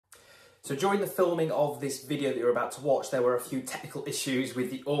So during the filming of this video that you're about to watch, there were a few technical issues with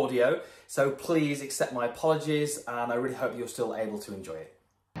the audio, so please accept my apologies, and I really hope you're still able to enjoy it.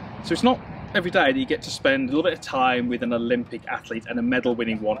 So it's not every day that you get to spend a little bit of time with an Olympic athlete, and a medal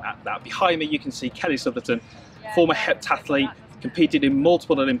winning one at that. Behind me you can see Kelly Sotherton, former heptathlete, competed in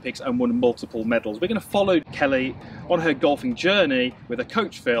multiple Olympics and won multiple medals. We're going to follow Kelly on her golfing journey with her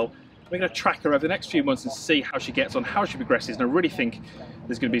coach Phil. We're going to track her over the next few months and see how she gets on, how she progresses, and I really think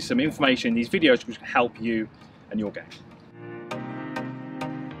there's going to be some information in these videos which can help you and your game.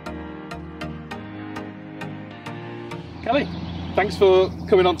 Kelly, thanks for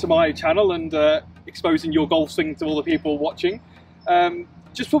coming onto my channel and exposing your golf swing to all the people watching.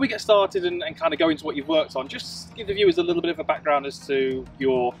 Just before we get started and kind of go into what you've worked on, just give the viewers a little bit of a background as to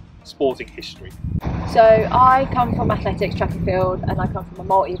your sporting history. So I come from athletics, track and field, and I come from a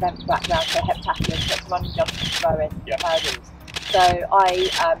multi-event background, so heptathlete, so running, jumping, throwing, hurdles. So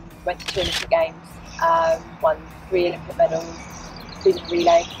I went to 2 Olympic Games, won 3 Olympic medals, including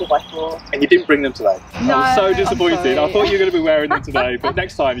relay, 4x4. And you didn't bring them today. No, I was so disappointed. I thought you were going to be wearing them today, but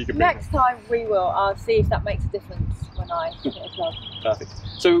next time you can bring them. Next time we will. I'll see if that makes a difference when I hit a club. Perfect.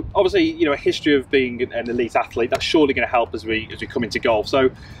 So obviously, you know, a history of being an elite athlete, that's surely going to help as we come into golf. So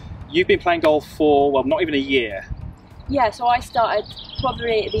you've been playing golf for, well, not even a year. Yeah, so I started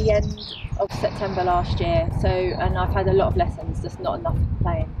probably at the end of September last year. So, and I've had a lot of lessons, just not enough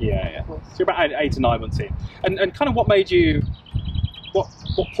playing. Yeah. So you're about 8 to 9 months in. And kind of what made you, what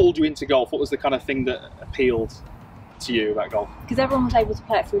pulled you into golf? What was the kind of thing that appealed to you about golf? Because everyone was able to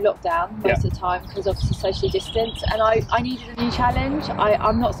play it through lockdown most of the time, because obviously socially distanced, and I needed a new challenge.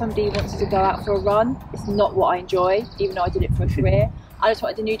 I'm not somebody who wants to go out for a run. It's not what I enjoy, even though I did it for a career. I just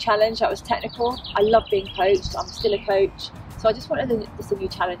wanted a new challenge that was technical. I love being coached. I'm still a coach, so I just wanted just a new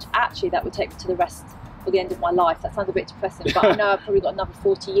challenge. Actually, that would take me to the rest or the end of my life. That sounds a bit depressing, but I know I've probably got another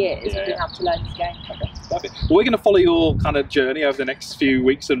 40 years of being able to learn this game. Perfect. Well, we're going to follow your kind of journey over the next few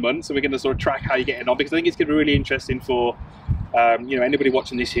weeks and months, and we're going to sort of track how you're getting on, because I think it's going to be really interesting for you know, anybody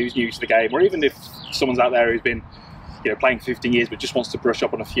watching this who's new to the game, or even if someone's out there who's been, you know, playing for 15 years but just wants to brush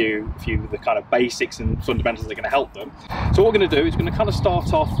up on a few of the kind of basics and fundamentals that are going to help them. So what we're going to do is we're going to kind of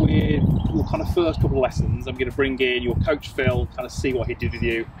start off with your kind of first couple of lessons. I'm going to bring in your coach Phil, kind of see what he did with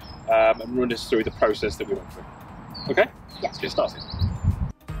you, and run us through the process that we went through. Okay? Yeah. Let's get started.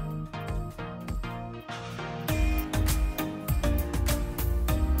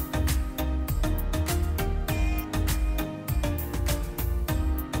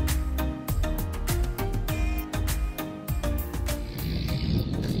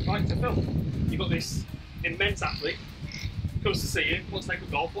 Right, so Phil, you've got this immense athlete, comes to see you, wants to take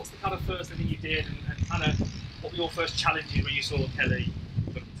up golf. What's the kind of first thing that you did, and kind of what were your first challenges when you saw Kelly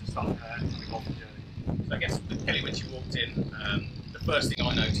looking to start her golfing journey? So I guess with Kelly, when she walked in, the first thing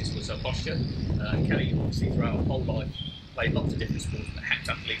I noticed was her posture. Kelly, obviously throughout her whole life, played lots of different sports, but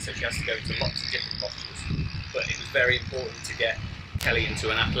heptathlete, so she has to go into lots of different postures. But it was very important to get Kelly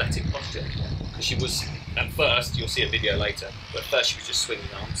into an athletic posture, because she was, at first, you'll see a video later, but at first she was just swinging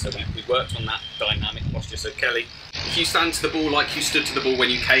arms, so we worked on that dynamic posture. So Kelly, if you stand to the ball like you stood to the ball when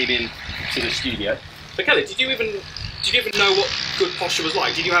you came in to the studio. So Kelly, did you even know what good posture was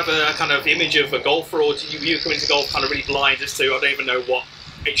like? Did you have a kind of image of a golfer, or did you come into golf kind of really blind as to, I don't even know what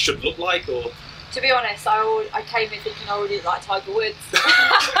it should look like? Or to be honest, I came in thinking I already looked like Tiger Woods.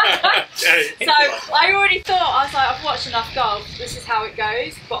 So I already thought, I was like, I've watched enough golf, this is how it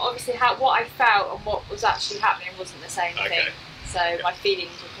goes. But obviously what I felt and what was actually happening wasn't the same thing. So my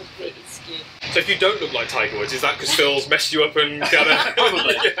feelings were completely skewed. So if you don't look like Tiger Woods, is that because Phil's messed you up and kind of...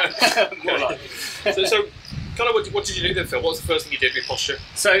 Probably. More like. So kind of what did you do then, Phil? What was the first thing you did with posture?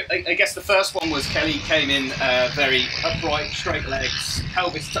 So I guess the first one was Kelly came in very upright, straight legs,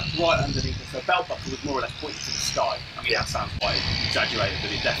 pelvis tucked right underneath her, so belt buckle was more or less pointing to the sky. I mean, that sounds quite exaggerated,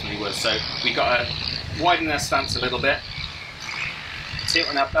 but it definitely was. So we got her widening her stance a little bit,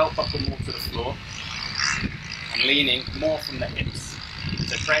 tilting our belt buckle more to the floor, and leaning more from the hips.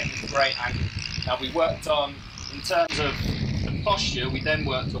 So creating a great angle. Now we worked on, in terms of the posture, we then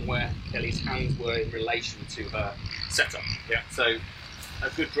worked on where Kelly's hands were in relation to her setup. Yeah. So a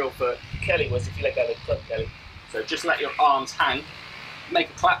good drill for Kelly was, if you let go of the club, Kelly, so just let your arms hang, make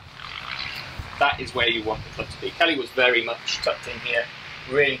a clap. That is where you want the club to be. Kelly was very much tucked in here,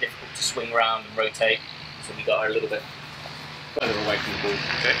 really difficult to swing around and rotate, so we got her a little bit further away from the ball.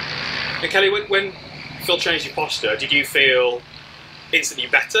 Okay. And Kelly, when Phil changed your posture, did you feel instantly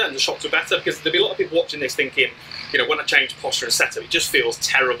better and the shots were better? Because there'll be a lot of people watching this thinking, you know, when I change posture and setup, it just feels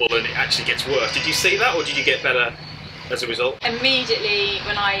terrible and it actually gets worse. Did you see that, or did you get better as a result? Immediately,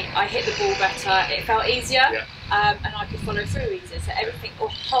 when I hit the ball better, it felt easier, and I could follow through easier. So everything, or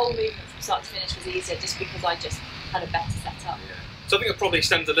whole movements start to finish was easier just because I just had a better setup. Yeah. So I think it probably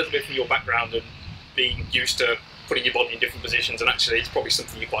stems a little bit from your background and being used to putting your body in different positions, and actually it's probably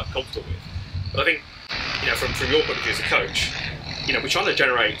something you're quite comfortable with. But I think, you know, from your point of view as a coach, you know, we're trying to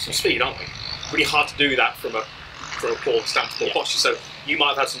generate some speed, aren't we? Really hard to do that from a poor stance, poor posture. So you might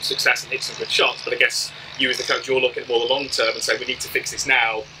have had some success and hit some good shots, but I guess you as the coach, you're looking at more the long term and say we need to fix this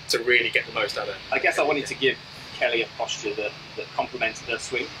now to really get the most out of it. I guess I wanted to give Kelly a posture that complemented her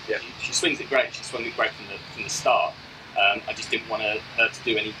swing. Yeah. She swings it great. She swung it great from the start. I just didn't want her to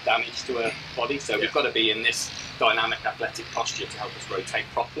do any damage to her body, so we've got to be in this dynamic athletic posture to help us rotate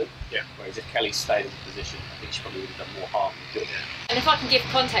properly. Yeah. Whereas if Kelly stayed in position, I think she probably would have done more harm than good. Yeah. And if I can give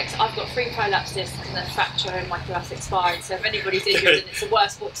context, I've got 3 prolapse discs and a fracture in my thoracic spine, so if anybody's injured, then it's the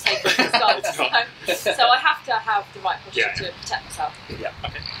worst sport to take off the golf. So I have to have the right posture to protect myself. Yeah.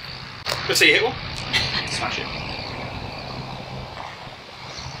 Okay. Let's see you hit one. Smash it.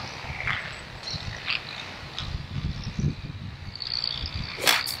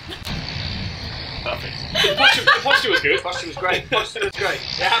 Perfect. The posture was good. Posture was great. Posture was great.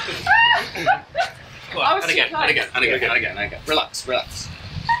 It happened. I was And again. Relax.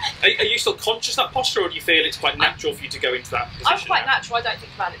 Are you still conscious of that posture, or do you feel it's quite natural for you to go into that position? I'm quite natural, I don't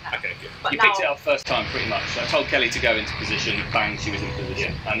think about it now. Okay, good. But You now, picked it up first time, pretty much. I told Kelly to go into position, bang, she was in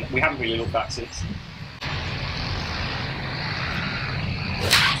position. And we haven't really looked back since.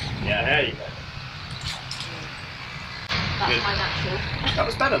 Yeah, there you go. that's good. my natural. That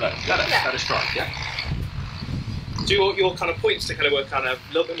was better though. Yeah. Better strike, yeah? Do your kind of points to kind of work kind of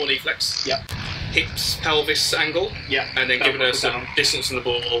a little bit more knee flex. Yep. Hips, pelvis angle. Yeah. And then giving her some down. distance on the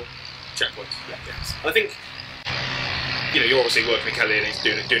ball, checkpoints. Yeah. Yes. I think, you know, you're obviously working with Kelly and he's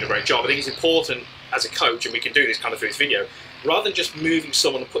doing a great job. I think it's important as a coach, and we can do this kind of through this video, rather than just moving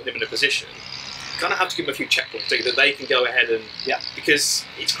someone and putting them in a position, you kind of have to give them a few checkpoints so that they can go ahead and, because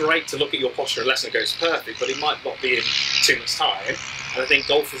it's great to look at your posture and lesson that goes perfect, but it might not be in 2 months' time. And I think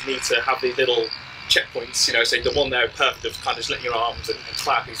golfers need to have these little checkpoints, you know, so the one there perfect of kind of just letting your arms and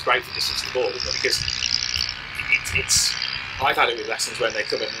clap is great for distance to the ball, isn't it? Because it's I've had it with lessons when they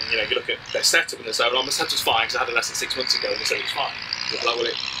come in and, you know, you look at their setup and they say, well, my setup's fine because I had a lesson 6 months ago and they said it's fine. Like, well,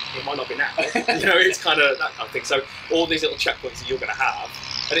 it might not be now. You know, it's kind of that kind of thing. So all these little checkpoints that you're going to have,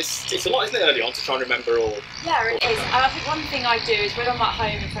 and it's a lot, isn't it, early on to try and remember all. Yeah, it is. And I think one thing I do is when I'm at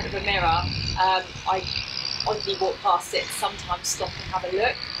home in front of a mirror, I oddly walk past it, sometimes stop and have a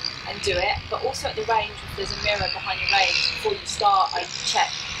look and do it. But also at the range, if there's a mirror behind the range, before you start, I check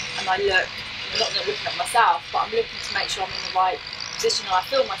and I look. I'm not looking at myself, but I'm looking to make sure I'm in the right position and I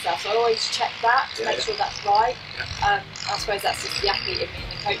feel myself. So I always check that to make sure that's right. I suppose that's just the athlete in me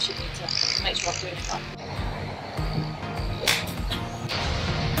and the coach in me to make sure I'm doing it right.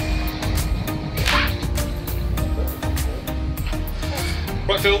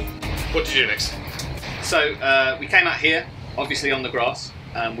 Right, Phil, what did you do next? So we came out here, obviously on the grass,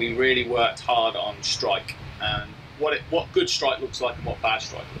 and we really worked hard on strike and what good strike looks like and what bad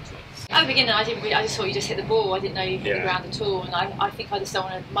strike looks like. At the beginning, I just thought you just hit the ball. I didn't know you hit the ground at all, and I think I just don't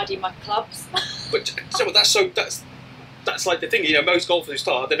want to muddy my clubs. But that's like the thing. You know, most golfers who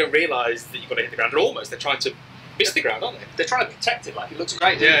start, they don't realise that you've got to hit the ground. And almost, they're trying to miss the ground, aren't they? They're trying to protect it. Like it looks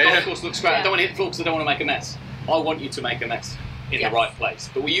great. The golf course looks great. I don't want to hit the floor because I don't want to make a mess. I want you to make a mess in the right place.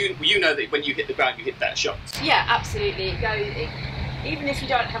 But you know that when you hit the ground, you hit better shots. Yeah, absolutely. Even if you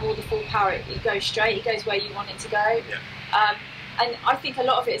don't have all the full power, it goes straight. It goes where you want it to go. Yeah. And I think a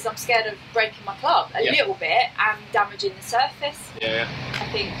lot of it is I'm scared of breaking my club a little bit and damaging the surface. Yeah. I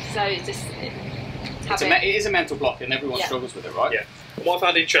think so. It is a mental block, and everyone struggles with it, right? Yeah. And what I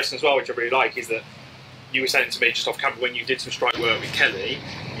found interesting as well, which I really like, is that you were saying to me just off camera when you did some strike work with Kelly,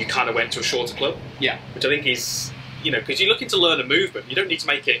 you kind of went to a shorter club. Yeah. Which I think is, you know, because you're looking to learn a movement, you don't need to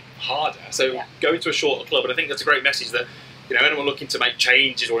make it harder. So go into a shorter club, and I think that's a great message that, you know, anyone looking to make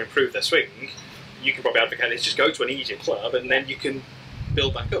changes or improve their swing, you can probably advocate this, just go to an easier club and then you can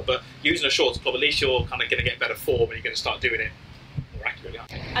build back up. But using a shorter club, at least you're kind of going to get better form and you're going to start doing it more accurately,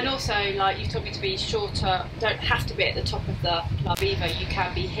 aren't you? And also, like, you've told me to be shorter, don't have to be at the top of the club either, you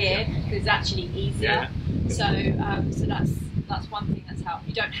can be here because it's actually easier. So that's one thing that's helped.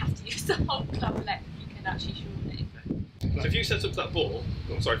 You don't have to use the whole club length, you can actually shorten it. So if you set up that ball,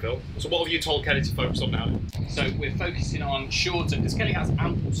 sorry Phil, so what have you told Kelly to focus on now? So we're focusing on shorter, because Kelly has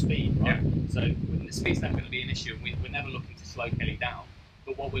ample speed, right? Yeah. So the speed's never going to be an issue, and we're never looking to slow Kelly down.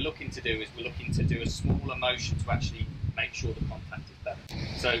 But what we're looking to do is we're looking to do a smaller motion to actually make sure the contact is better.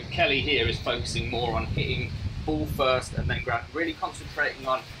 So Kelly here is focusing more on hitting ball first and then ground, really concentrating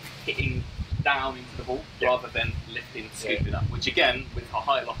on hitting down into the ball rather than lifting, scooping up, which again, with a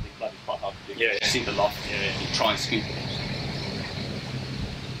high lofting club is quite hard to do. You see the loft, you try and scoop it.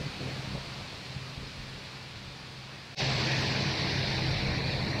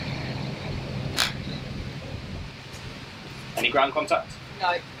 Any ground contact?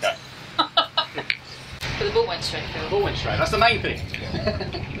 No. Okay. But the ball went straight, Phil. The ball went straight. That's the main thing.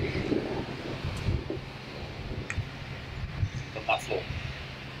 On that floor.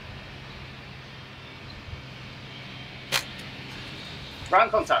 Ground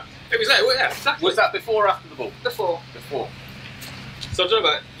contact. It was there, yeah, exactly. Was that before or after the ball? Before. Before. So I don't know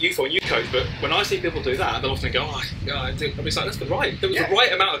about you or you coach, but when I see people do that, they'll often go, oh, God, it's like, that's the right. There was the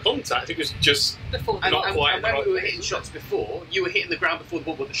right amount of contact. It was just before the not quite. And when we were hitting shots before, you were hitting the ground before the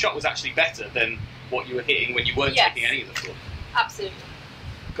ball, but the shot was actually better than what you were hitting when you weren't taking any of the floor. Absolutely.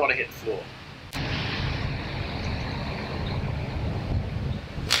 Got to hit the floor.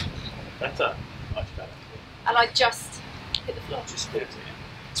 Better. Much better. And I just hit the floor. Just hit it.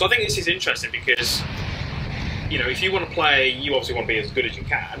 So I think this is interesting because, you know, if you want to play, you obviously want to be as good as you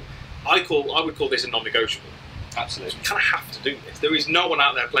can. I would call this a non-negotiable. Absolutely. You kind of have to do this. There is no one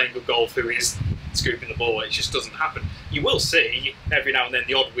out there playing good golf who is scooping the ball. It just doesn't happen. You will see every now and then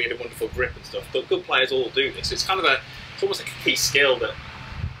the odd weird and wonderful grip and stuff, but good players all do this. It's kind of it's almost like a key skill that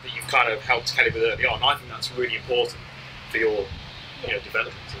you've kind of helped Kelly with early on. I think that's really important for your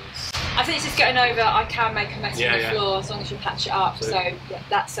development. I think it's just getting over. I can make a mess on the Yeah. floor as long as you patch it up. Absolutely. So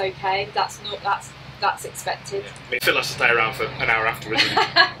that's okay. That's expected. Yeah. I mean, Phil has to stay around for an hour afterwards.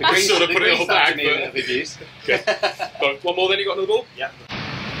 The green, sort of put it all back. But reviews. Okay. Got one more, then you got another ball. Yeah.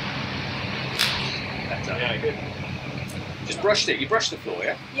 Better. Yeah, good. Just brushed it. You brushed the floor,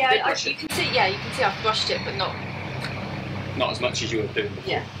 yeah. Yeah, you can see. Yeah, you can see I've brushed it, but not as much as you were doing before.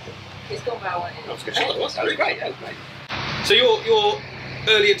 Yeah. It's gone where I wanted it. That was a good shot. That was great. Yeah, that was great. So you're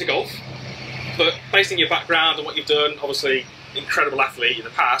early into golf, but based on your background and what you've done, obviously incredible athlete in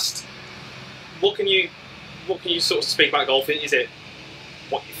the past. What can you sort of speak about golf? Is it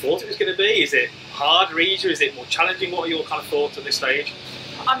what you thought it was going to be? Is it harder, easier? Is it more challenging? What are your kind of thoughts at this stage?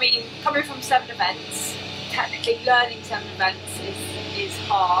 I mean, coming from 7 events, technically learning 7 events is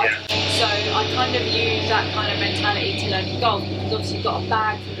hard. Yeah. So I kind of use that kind of mentality to learn golf, because obviously you've got a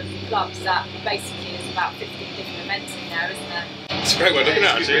bag full of clubs that basically is about 15 different events in there, isn't there? It's a great way of looking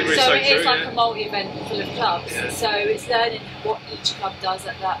at it, actually. So it is true, like a multi-event full of clubs. Yeah. So it's learning what each club does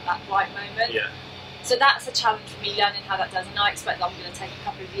at that right moment. Yeah. So that's a challenge for me, learning how that does, and I expect that I'm going to take a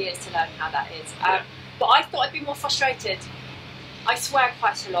couple of years to learn how that is. But I thought I'd be more frustrated. I swear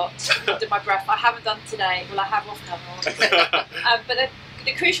quite a lot under my breath. I haven't done today. Well, I have off camera. But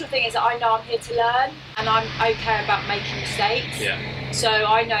the crucial thing is that I know I'm here to learn, and I'm okay about making mistakes. Yeah. So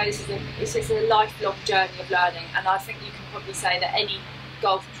I know this is a lifelong journey of learning, and I think you can probably say that any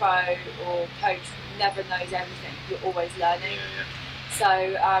golf pro or coach never knows everything. You're always learning. So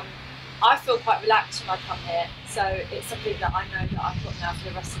I feel quite relaxed when I come here. So it's something that I know that I've got now for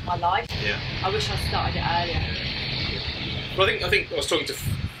the rest of my life. Yeah. I wish I started it earlier. Well, I think I was talking to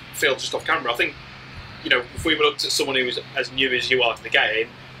Phil just off camera. I think, you know, if we looked at someone who was as new as you are to the game,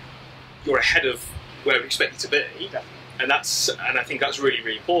 you're ahead of where we expect you to be. And I think that's really,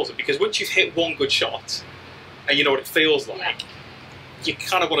 really important, because once you've hit one good shot and you know what it feels like, you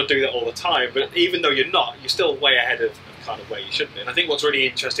kind of want to do that all the time. But even though you're not, you're still way ahead of kind of where you should be. And I think what's really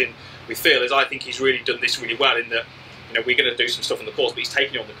interesting with Phil is I think he's really done this really well, in that, you know, we're going to do some stuff on the course, but he's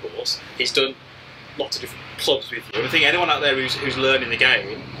taken you on the course. He's done lots of different clubs with you. And I think anyone out there who's learning the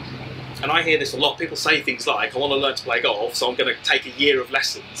game, and I hear this a lot, people say things like, I want to learn to play golf, so I'm going to take a year of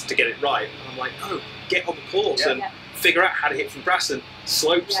lessons to get it right. And I'm like, no, get on the course and figure out how to hit from grass and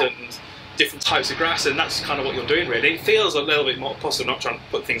slopes and different types of grass, and that's kind of what you're doing really. It feels a little bit more, possibly not trying to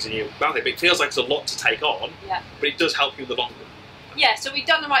put things in your mouth, but it feels like it's a lot to take on, but it does help you in the long run. Yeah, so we've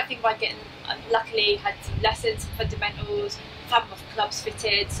done the right thing by getting, luckily had some lessons, some fundamentals, had my clubs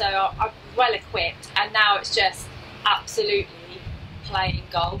fitted, so I'm well equipped, and now it's just absolutely playing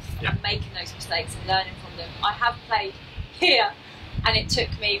golf and making those mistakes and learning from them. I have played here, and it took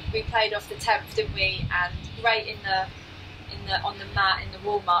me, we played off the 10th, didn't we, and great on the mat in the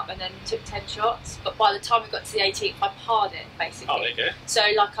warm-up, and then took 10 shots, but by the time we got to the 18th I parred it basically. Oh, there you go. So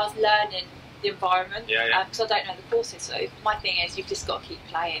like I was learning the environment, because I don't know the courses, so my thing is you've just got to keep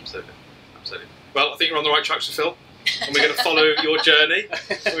playing. Absolutely. Well, I think you're on the right tracks with Phil, and we're going to follow your journey.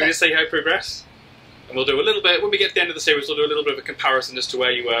 We're going to see how you progress, and we'll do a little bit, when we get to the end of the series, we'll do a little bit of a comparison as to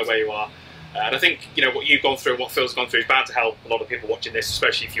where you were, where you are. And I think, you know, what you've gone through and what Phil's gone through is bound to help a lot of people watching this,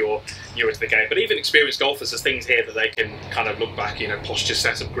 especially if you're newer to the game. But even experienced golfers, there's things here that they can kind of look back, you know, posture,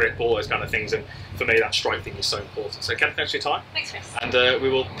 sense of grip, all those kind of things. And for me, that strike thing is so important. So, Ken, thanks for your time. Thanks, Chris. And we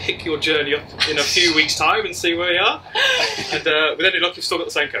will pick your journey up in a few weeks' time and see where you are. And with any luck, you've still got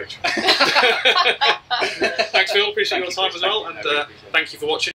the same coach. Thanks, Phil. Appreciate your time as well. And thank you for watching.